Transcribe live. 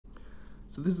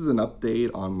So this is an update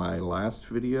on my last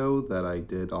video that I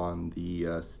did on the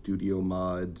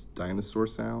StudioMod dinosaur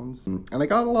sounds. And I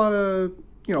got a lot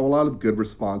of good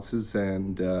responses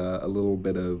and a little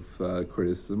bit of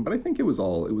criticism, but I think it was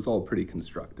all pretty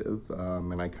constructive.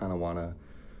 And I kind of want to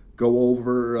go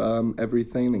over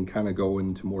everything and kind of go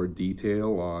into more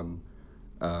detail on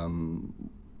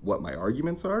what my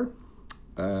arguments are.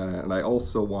 And I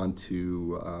also want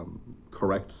to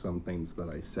correct some things that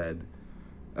I said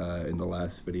in the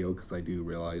last video, because I do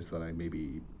realize that I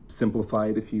maybe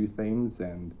simplified a few things.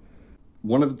 And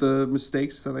one of the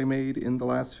mistakes that I made in the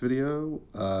last video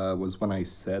was when I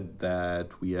said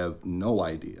that we have no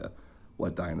idea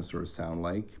what dinosaurs sound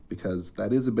like, because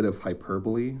that is a bit of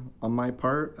hyperbole on my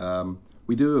part.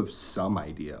 We do have some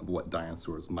idea of what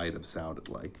dinosaurs might have sounded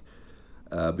like,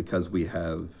 because we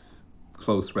have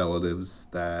close relatives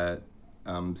that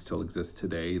still exist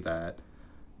today that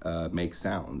make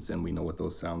sounds, and we know what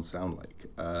those sounds sound like.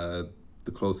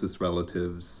 The closest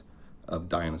relatives of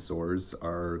dinosaurs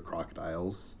are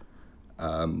crocodiles.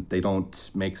 They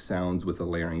don't make sounds with a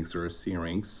larynx or a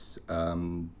syrinx.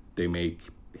 They make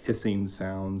hissing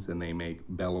sounds and they make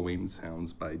bellowing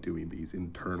sounds by doing these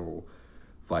internal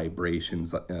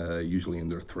vibrations, usually in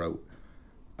their throat.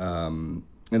 And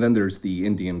then there's the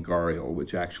Indian gharial,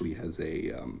 which actually has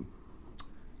a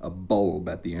bulb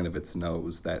at the end of its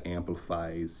nose that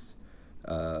amplifies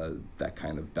that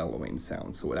kind of bellowing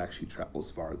sound, so it actually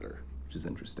travels farther, which is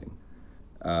interesting.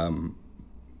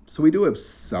 So we do have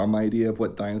some idea of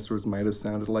what dinosaurs might have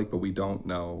sounded like, but we don't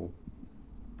know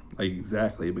like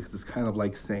exactly, because it's kind of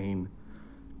like saying,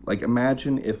 like,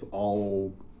 imagine if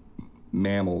all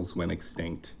mammals went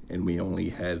extinct and we only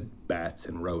had bats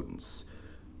and rodents.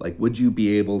 Like, would you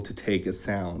be able to take a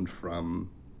sound from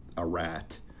a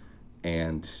rat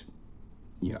and,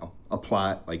 you know,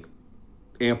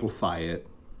 amplify it,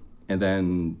 and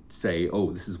then say,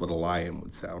 oh, this is what a lion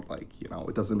would sound like? You know,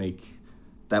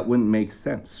 that wouldn't make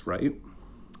sense, right?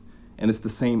 And it's the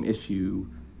same issue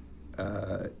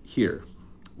here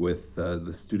with the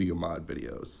StudioMod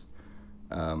videos,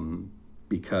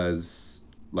 because,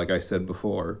 like I said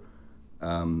before,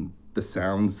 the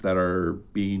sounds that are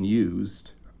being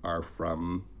used are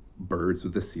from birds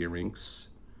with a syrinx,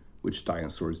 which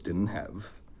dinosaurs didn't have,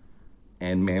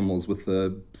 and mammals with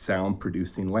a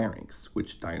sound-producing larynx,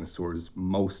 which dinosaurs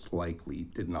most likely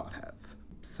did not have.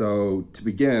 So to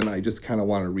begin, I just kind of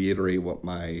want to reiterate what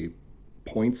my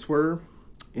points were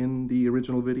in the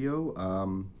original video.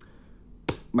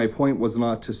 My point was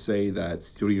not to say that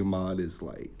StudioMod is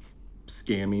like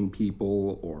scamming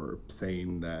people or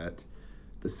saying that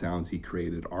the sounds he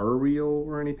created are real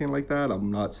or anything like that. I'm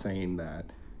not saying that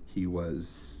he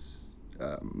was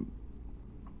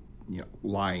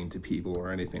lying to people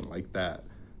or anything like that.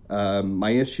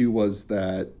 My issue was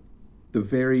that the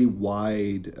very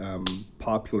wide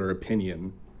popular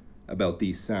opinion about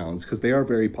these sounds, because they are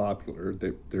very popular,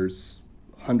 there's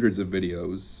hundreds of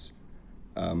videos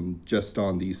just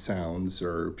on these sounds,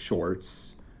 or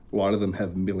shorts. A lot of them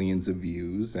have millions of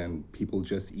views and people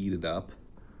just eat it up.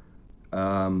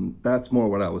 That's more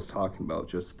what I was talking about,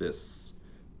 just this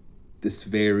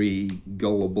very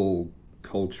gullible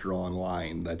culture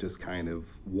online that just kind of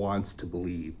wants to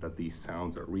believe that these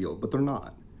sounds are real, but they're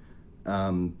not.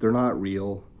 They're not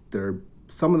real.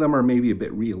 Some of them are maybe a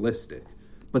bit realistic,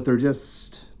 but they're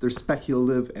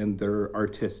speculative and they're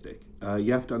artistic.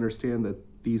 You have to understand that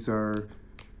this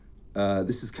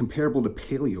is comparable to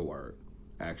paleo art,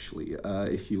 actually.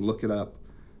 If you look it up,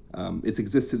 it's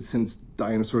existed since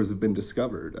dinosaurs have been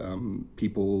discovered.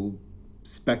 People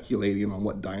speculating on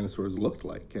what dinosaurs looked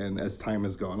like, and as time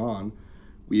has gone on,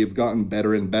 we have gotten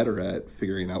better and better at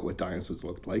figuring out what dinosaurs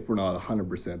looked like. We're not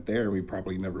 100% there, and we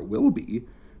probably never will be,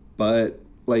 but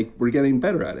like, we're getting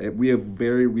better at it. We have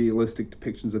very realistic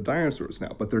depictions of dinosaurs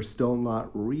now, but they're still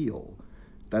not real.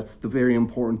 That's the very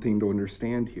important thing to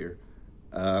understand here.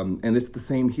 And it's the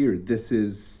same here.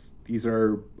 These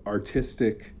are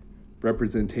artistic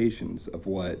representations of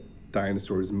what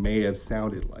dinosaurs may have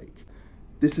sounded like.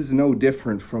 This is no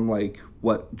different from like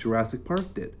what Jurassic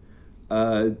Park did.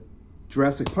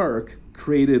 Jurassic Park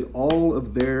created all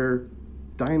of their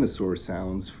dinosaur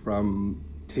sounds from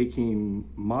taking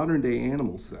modern day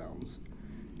animal sounds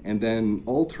and then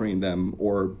altering them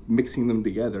or mixing them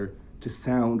together to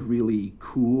sound really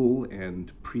cool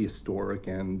and prehistoric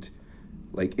and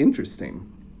like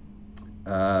interesting.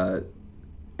 And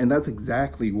that's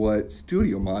exactly what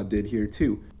StudioMod did here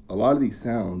too. A lot of these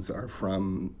sounds are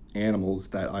from animals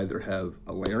that either have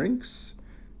a larynx,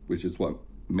 which is what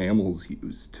mammals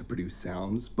use to produce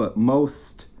sounds, but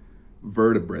most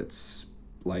vertebrates,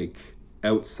 like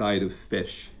outside of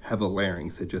fish, have a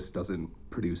larynx. It just doesn't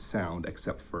produce sound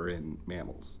except for in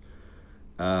mammals.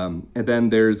 And then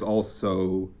there's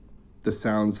also the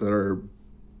sounds that are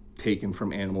taken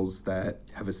from animals that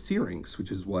have a syrinx,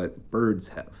 which is what birds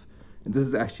have. And this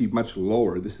is actually much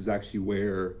lower. This is actually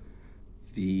where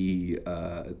the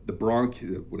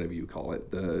bronchi, whatever you call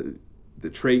it, the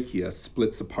trachea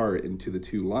splits apart into the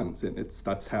two lungs, and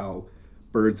that's how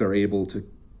birds are able to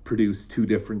produce two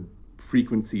different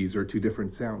frequencies or two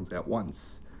different sounds at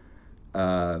once,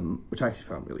 which I actually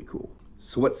found really cool.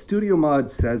 So what StudioMod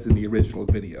says in the original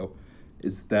video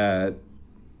is that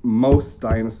most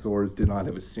dinosaurs did not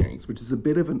have a syrinx, which is a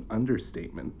bit of an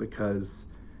understatement because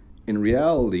in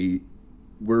reality,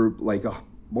 we're like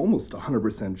almost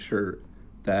 100% sure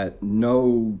that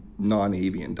no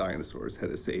non-avian dinosaurs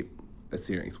had a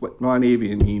syrinx. What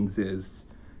non-avian means is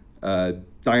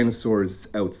dinosaurs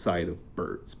outside of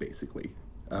birds, basically.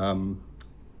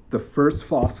 The first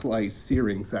fossilized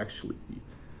syrinx actually,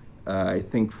 I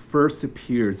think first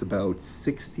appears about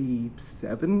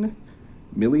 67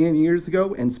 million years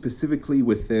ago, and specifically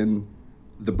within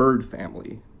the bird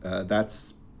family.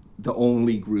 That's the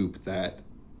only group that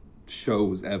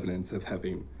shows evidence of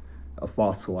having a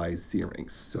fossilized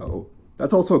syrinx. So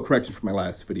that's also a correction from my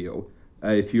last video.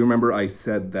 If you remember, I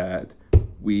said that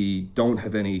we don't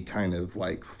have any kind of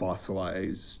like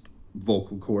fossilized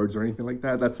vocal cords or anything like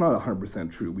that. That's not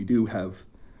 100% true. We do have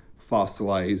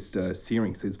fossilized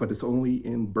syrinxes, but it's only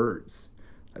in birds.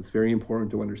 That's very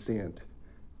important to understand.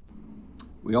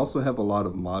 We also have a lot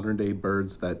of modern day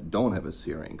birds that don't have a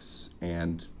syrinx,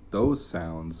 and those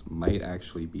sounds might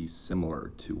actually be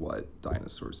similar to what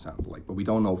dinosaurs sounded like, but we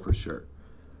don't know for sure.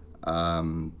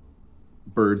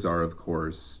 Birds are, of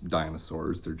course,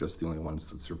 dinosaurs. They're just the only ones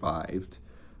that survived.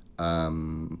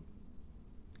 And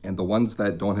the ones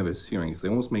that don't have a syrinx, they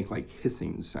almost make like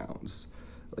hissing sounds,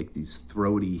 like these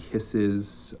throaty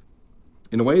hisses.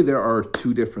 In a way, there are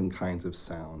two different kinds of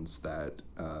sounds that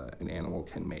an animal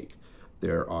can make.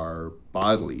 There are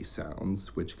bodily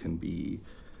sounds, which can be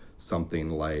something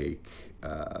like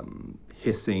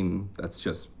hissing, that's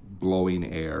just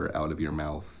blowing air out of your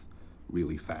mouth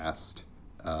really fast.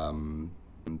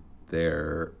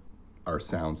 There are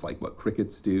sounds like what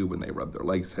crickets do when they rub their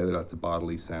legs together, that's a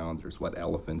bodily sound. There's what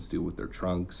elephants do with their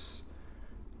trunks,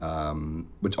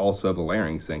 which also have a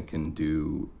larynx and can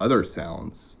do other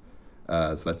sounds.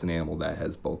 So that's an animal that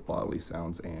has both bodily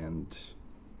sounds and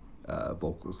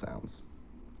vocal sounds,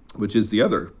 which is the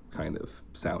other kind of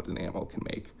sound an animal can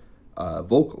make.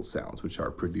 Vocal sounds, which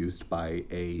are produced by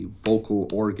a vocal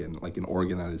organ, like an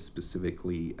organ that is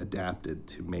specifically adapted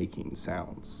to making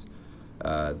sounds.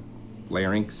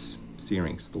 Larynx,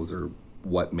 syrinx, those are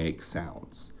what make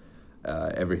sounds.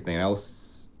 Everything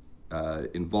else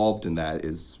involved in that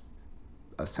is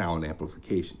a sound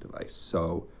amplification device.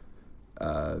 So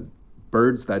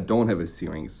birds that don't have a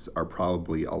syrinx are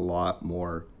probably a lot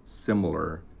more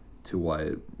similar to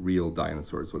what real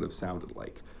dinosaurs would have sounded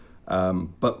like.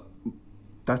 But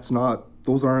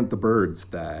those aren't the birds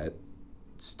that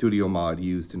StudioMod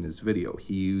used in his video.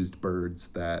 He used birds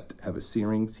that have a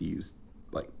syrinx. He used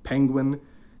like penguin.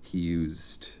 He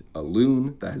used a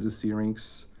loon that has a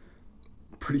syrinx.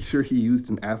 Pretty sure he used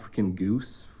an African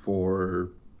goose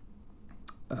for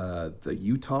the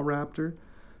Utah raptor.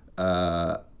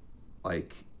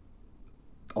 Like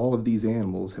all of these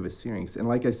animals have a syrinx. And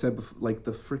like I said, like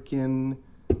the frickin'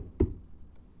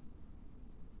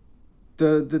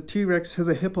 The T-Rex has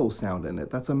a hippo sound in it.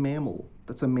 That's a mammal.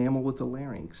 That's a mammal with a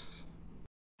larynx.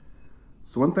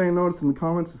 So one thing I noticed in the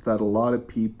comments is that a lot of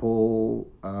people,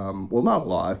 well, not a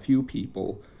lot, a few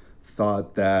people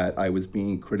thought that I was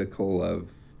being critical of,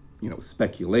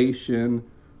 speculation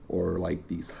or like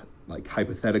these like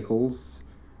hypotheticals.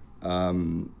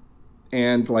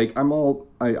 And like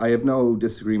I have no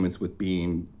disagreements with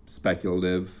being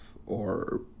speculative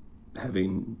or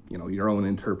having, your own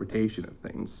interpretation of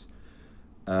things.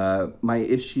 My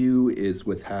issue is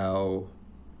with how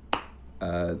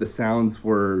the sounds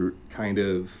were kind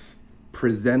of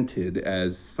presented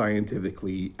as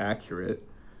scientifically accurate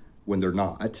when they're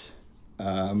not.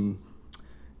 And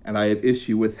I have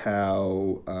issue with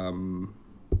how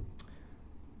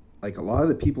like a lot of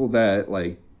the people that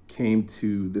like came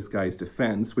to this guy's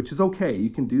defense, which is okay, you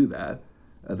can do that.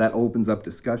 That opens up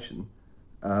discussion.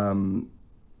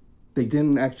 They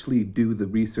didn't actually do the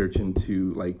research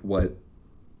into like what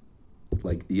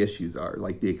like the issues are,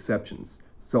 like the exceptions.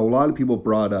 So a lot of people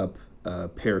brought up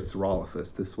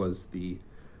Parasaurolophus. This was the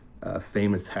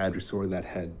famous hadrosaur that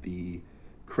had the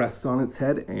crest on its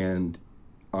head, and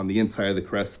on the inside of the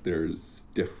crest there's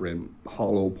different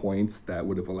hollow points that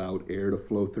would have allowed air to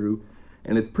flow through.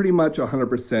 And it's pretty much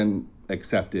 100%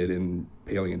 accepted in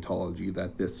paleontology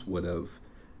that this would have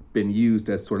been used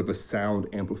as sort of a sound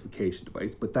amplification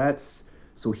device. But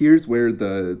so here's where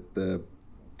the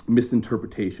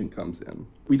misinterpretation comes in.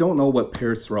 We don't know what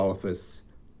Parasaurolophus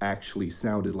actually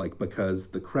sounded like, because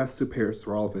the crest of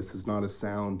Parasaurolophus is not a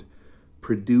sound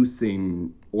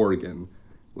producing organ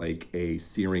like a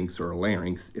syrinx or a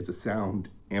larynx. It's a sound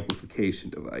amplification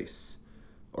device,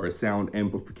 or a sound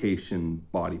amplification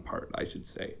body part, I should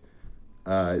say.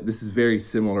 This is very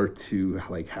similar to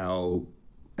like how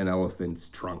an elephant's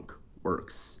trunk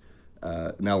works.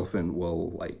 An elephant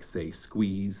will, like, say,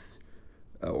 squeeze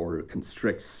or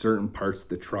constrict certain parts of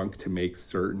the trunk to make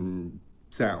certain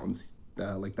sounds,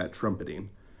 like that trumpeting.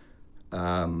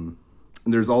 And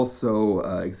there's also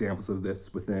examples of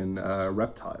this within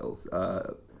reptiles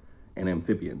and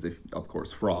amphibians, of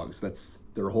course, frogs. That's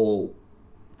their whole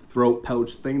throat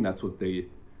pouch thing. That's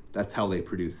how they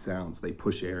produce sounds. They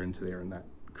push air into there, and that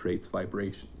creates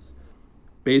vibrations.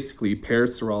 Basically,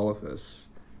 Parasaurolophus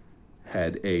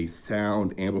had a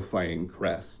sound amplifying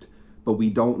crest, but we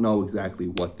don't know exactly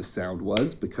what the sound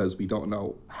was, because we don't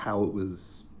know how it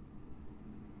was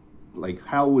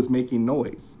making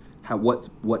noise.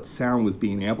 What sound was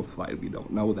being amplified? We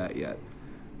don't know that yet.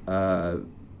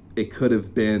 It could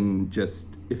have been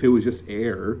just, if it was just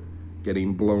air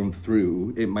getting blown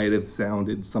through, it might have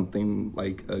sounded something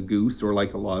like a goose, or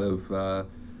like a lot of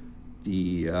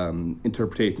the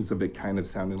interpretations of it kind of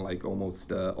sounding like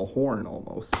almost a horn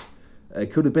almost.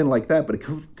 It could have been like that, but it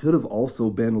could have also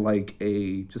been like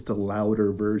just a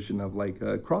louder version of like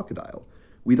a crocodile.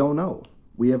 We don't know.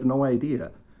 We have no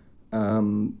idea.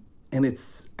 And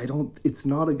it's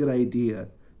not a good idea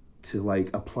to like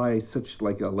apply such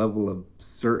like a level of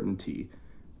certainty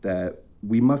that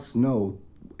we must know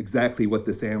exactly what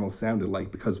this animal sounded like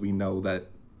because we know that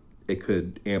it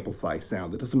could amplify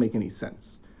sound. That doesn't make any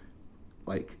sense.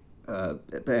 But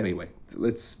anyway,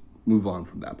 let's move on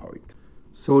from that point.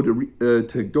 So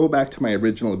to go back to my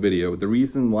original video, the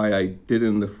reason why I did it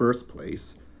in the first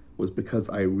place was because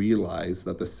I realized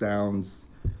that the sounds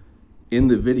in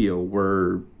the video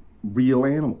were real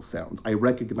animal sounds. I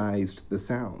recognized the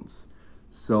sounds.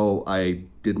 So I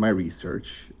did my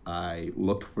research. I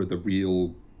looked for the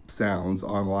real sounds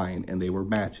online, and they were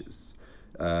matches.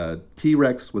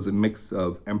 T-Rex was a mix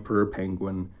of emperor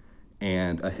penguin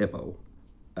and a hippo.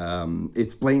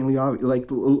 It's blatantly obvious. Like,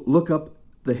 look up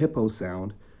the hippo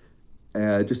sound,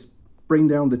 just bring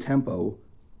down the tempo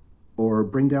or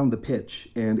bring down the pitch,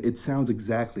 and it sounds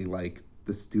exactly like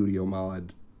the StudioMod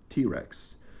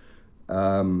T-Rex.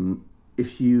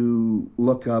 If you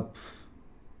look up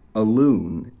a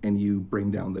loon and you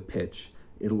bring down the pitch,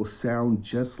 it will sound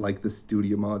just like the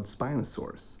StudioMod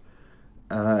Spinosaurus.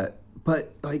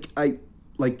 But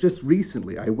just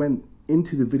recently, I went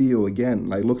into the video again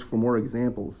and I looked for more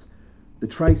examples. The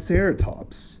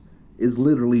Triceratops is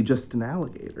literally just an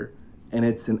alligator, and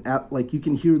it's you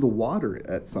can hear the water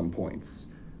at some points.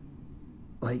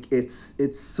 Like, it's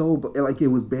so, like, it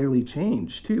was barely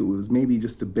changed too. It was maybe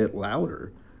just a bit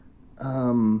louder.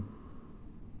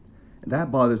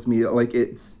 That bothers me. Like,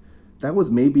 that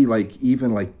was maybe like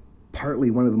even like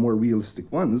partly one of the more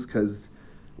realistic ones, because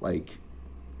like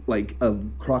a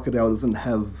crocodile doesn't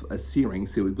have a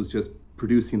syrinx. It was just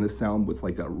producing the sound with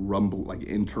like a rumble, like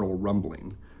internal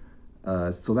rumbling.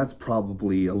 So that's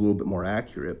probably a little bit more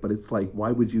accurate, but it's like,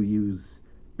 why would you use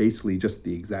basically just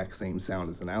the exact same sound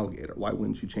as an alligator? Why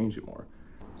wouldn't you change it more?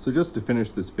 So just to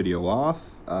finish this video off,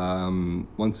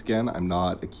 once again, I'm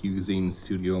not accusing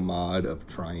StudioMod of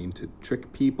trying to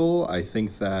trick people. I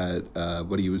think that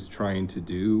what he was trying to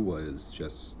do was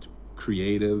just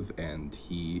creative, and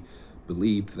he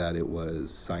believed that it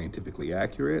was scientifically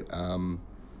accurate.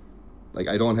 Like,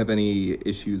 I don't have any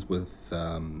issues with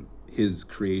his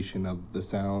creation of the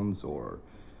sounds,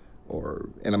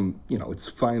 and it's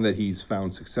fine that he's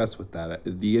found success with that.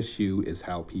 The issue is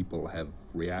how people have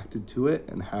reacted to it,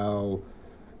 and how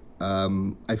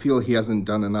I feel he hasn't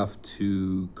done enough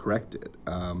to correct it.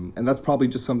 And that's probably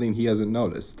just something he hasn't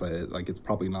noticed. Like, it's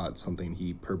probably not something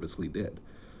he purposely did.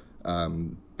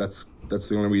 That's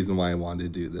the only reason why I wanted to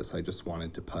do this. I just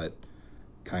wanted to put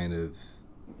kind of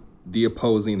the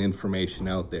opposing information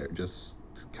out there, just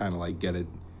to kind of like get it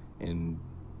in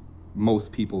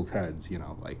most people's heads,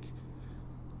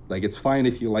 like it's fine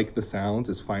if you like the sounds,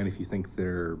 it's fine if you think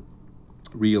they're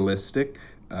realistic,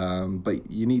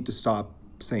 but you need to stop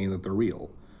saying that they're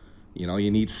real. You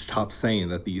need to stop saying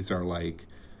that these are like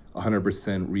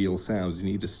 100% real sounds. You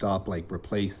need to stop like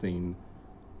replacing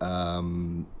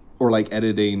or like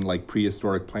editing like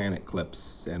prehistoric planet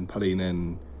clips and putting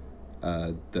in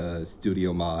the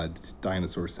StudioMod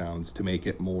dinosaur sounds to make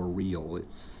it more real.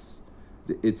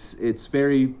 It's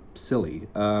very silly.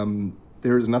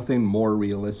 There is nothing more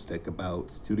realistic about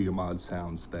StudioMod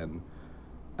sounds than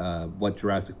what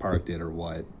Jurassic Park did, or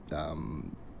what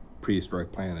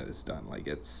Prehistoric Planet has done. Like,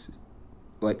 it's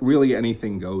like really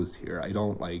anything goes here. I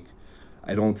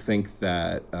don't think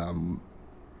that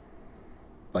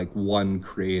like one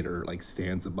creator like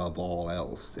stands above all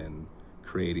else in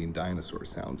creating dinosaur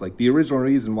sounds. Like, the original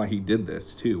reason why he did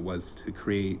this too was to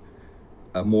create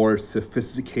a more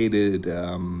sophisticated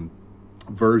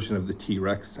version of the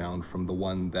T-Rex sound from the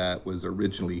one that was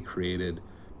originally created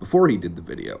before he did the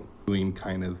video. Doing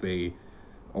kind of a,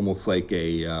 almost like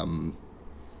a,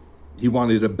 he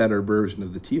wanted a better version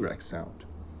of the T-Rex sound.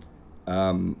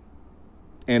 And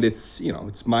it's, you know,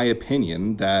 it's my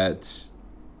opinion that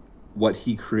what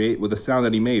he with the sound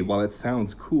that he made, while it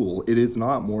sounds cool, it is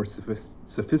not more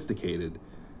sophisticated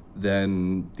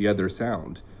than the other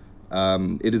sound.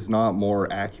 It is not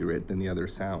more accurate than the other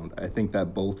sound. I think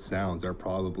that both sounds are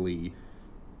probably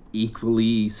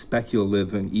equally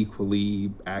speculative and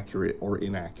equally accurate or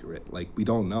inaccurate. Like, we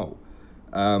don't know.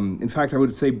 In fact, I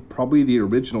would say probably the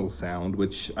original sound,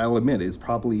 which I'll admit is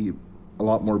probably a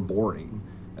lot more boring.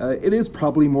 It is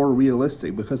probably more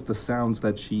realistic because the sounds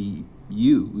that she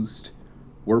used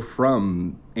were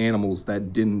from animals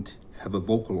that didn't have a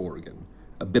vocal organ,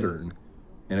 a bittern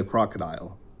and a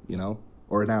crocodile, you know,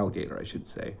 or an alligator, I should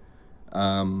say.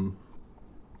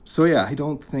 So yeah, I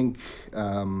don't think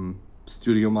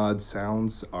StudioMod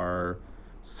sounds are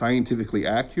scientifically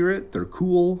accurate. They're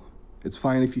cool. It's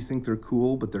fine if you think they're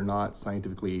cool, but they're not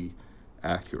scientifically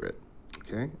accurate.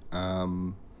 Okay.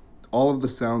 All of the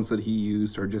sounds that he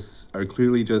used are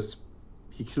clearly just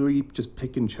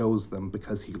pick and chose them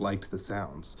because he liked the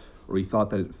sounds, or he thought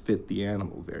that it fit the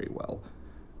animal very well.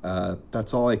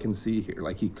 That's all I can see here.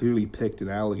 Like, he clearly picked an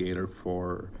alligator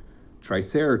for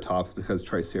Triceratops because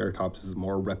Triceratops is a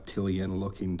more reptilian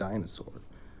looking dinosaur.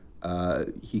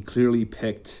 He clearly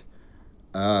picked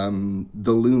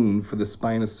the loon for the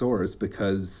Spinosaurus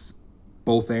because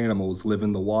both animals live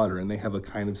in the water and they have a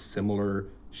kind of similar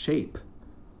shape.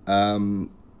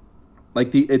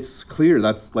 It's clear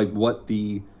that's like what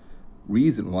the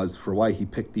reason was for why he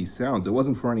picked these sounds. It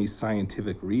wasn't for any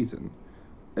scientific reason.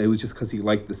 It was just because he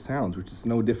liked the sounds, which is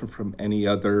no different from any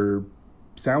other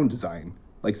sound design.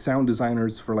 Like, sound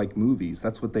designers for like movies,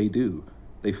 that's what they do.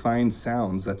 They find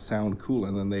sounds that sound cool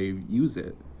and then they use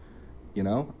it, you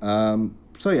know?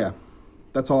 So yeah,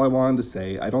 that's all I wanted to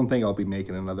say. I don't think I'll be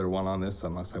making another one on this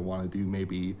unless I want to do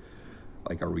maybe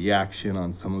like a reaction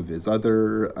on some of his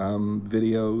other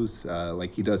videos.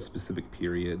 Like, he does specific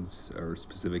periods or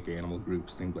specific animal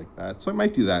groups, things like that. So I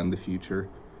might do that in the future,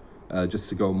 just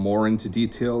to go more into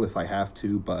detail if I have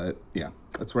to. But yeah,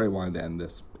 that's where I wanted to end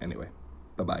this. Anyway,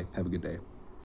 bye-bye. Have a good day.